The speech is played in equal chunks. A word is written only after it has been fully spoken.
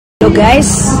Hello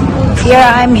guys,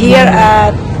 I'm here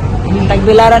at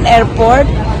Tagbilaran Airport.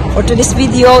 For today's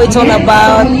video, it's all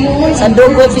about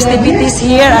Sandogo festivities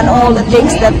here and all the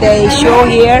things that they show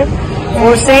here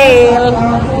for sale.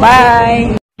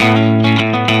 Bye!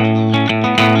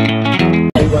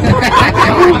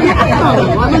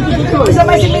 Sa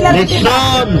may similarity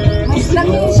ba? Mas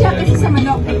lamin siya kasi sa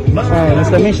manok. Mas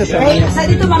lamin siya sa manok. Sa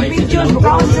dito mga pigeon,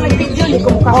 mukhaon sa nag-pigeon, hindi ko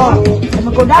mukhaon.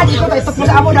 Magkudad dito, ito po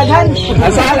sa amo daghan.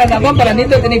 Asahalan ako, para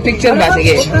dito tinig picture ba?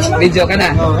 Sige, video ka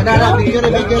na. Kadala, picture.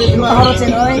 Mahorot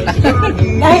siya, oy.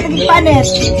 Dahil naging panet.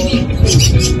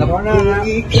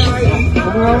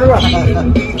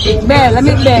 Be,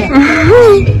 lamig be.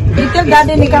 Dito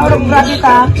dati ni Kaurog grabe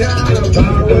ka.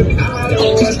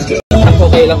 Ako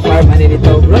kayo lang farm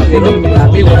nito bro.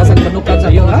 Grabe, wala sa panukan sa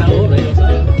iyo ha.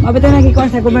 Mabito na kikon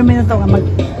sa government na ito.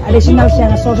 Mag-additional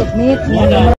siya na source of meat.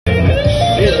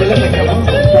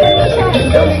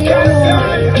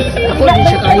 Ako di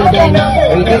siya kayo dahil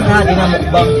pwede ka, di na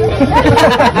mukbang.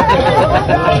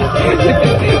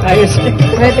 Ayos.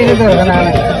 Pwede nito,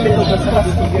 kanala.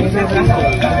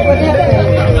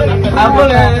 Ako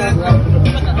lang.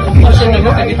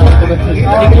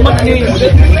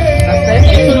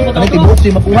 Ano tibot si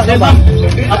makuha ka ba?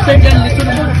 After dyan, dito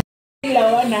na.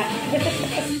 Ilawan na.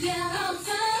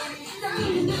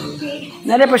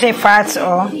 Nari po siya fats,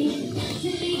 oh.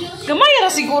 Kamay ra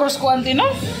siguro sa kuwanti, no?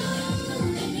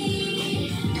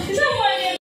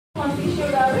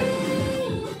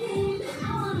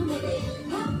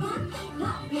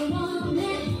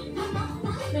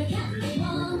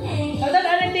 Agad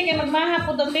alin din kay magmaha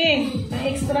po dati.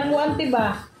 Extra kuwanti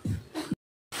ba?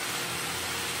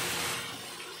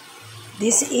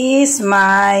 This is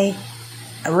my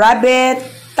rabbit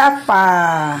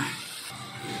tapa.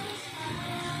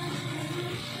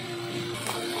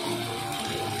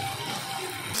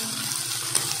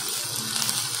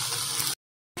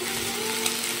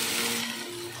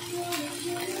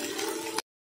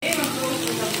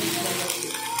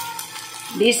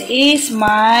 This is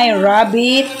my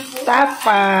rabbit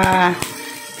tapa.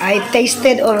 I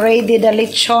tasted already the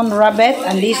Lechon rabbit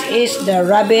and this is the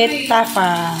rabbit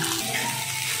tapa.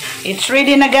 It's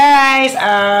ready na guys,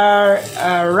 our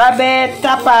rabbit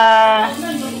tapa.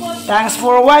 Thanks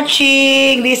for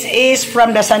watching. This is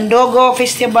from the Sandogo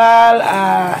Festival.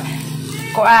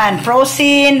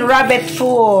 Frozen rabbit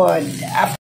food.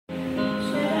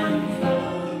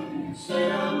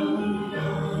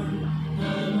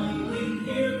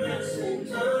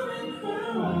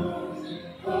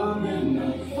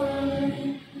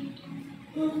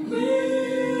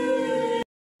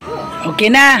 Okay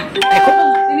na.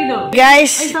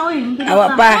 Guys,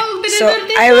 awa pa. So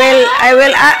I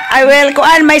will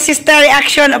kuan my sister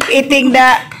reaction of eating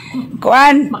the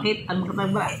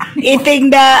eating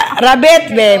the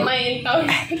rabbit, babe.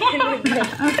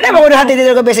 Ano ba kuno hati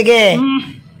dito ko be sige.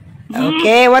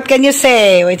 Okay, what can you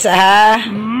say? Wait ha.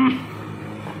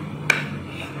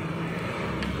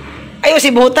 Ayo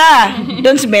si buta.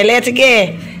 Don't smell it,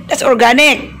 sige. That's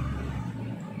organic.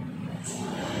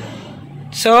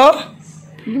 So,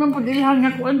 you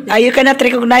cannot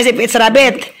recognize if it's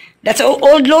rabbit. That's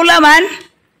old Lola, man.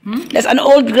 That's an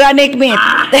old organic meat.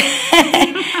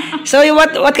 So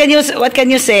what can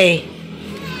you say?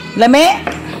 Lame?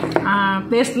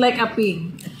 Tastes like a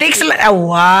pig. Tastes like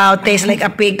wow, tastes like a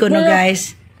pig kuno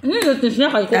guys.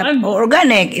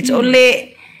 Organic. It's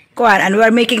only kuan and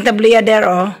we're making tabliya there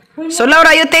oh. So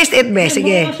Laura, you taste it be,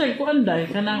 sige.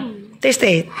 Taste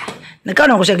it.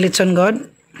 Nagkaon ko siya Lechon god.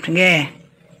 Sige.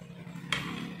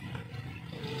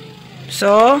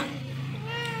 So,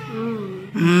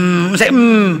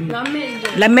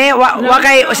 lame,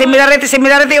 wakay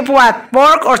similarity of what?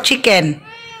 Pork or chicken?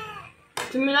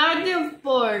 Similarity of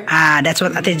pork. That's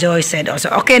what Ate Joy said also.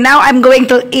 Okay, now I'm going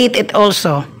to eat it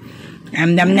also.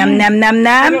 Nam.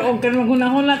 Pero okay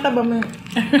maghuna-huna ta ba mo?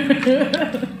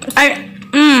 Ay,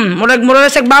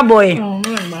 murag sa baboy.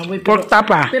 Baboy. Pork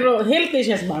tapa. Pero healthy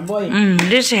siya sa baboy.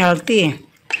 This is healthy.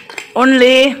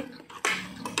 Only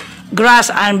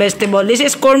grass and vegetable. This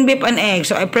is corned beef and egg.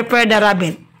 So I prepare the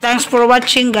rabbit. Thanks for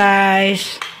watching,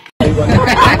 guys.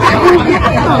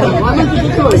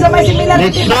 Sa may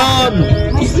similarity ba?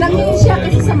 Mas lamin siya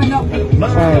kasi sa manok.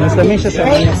 Mas lamin siya sa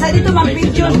manok. Sa dito mga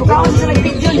pigeon, mukhaon sa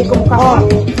nag-pigeon, hindi ko mukhaon.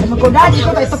 Magkudad dito,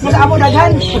 ito po sa amo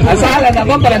daghan. Asahalan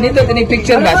ako, para dito tinig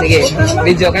picture ba? Sige,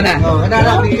 video ka na.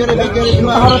 Kadala, picture.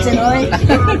 Mahorot siya, oy.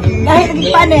 Dahil naging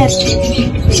panet.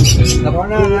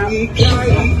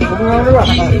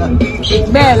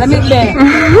 Be, lamig be.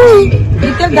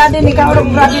 Dito dati ni Kaurog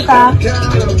grabe ka.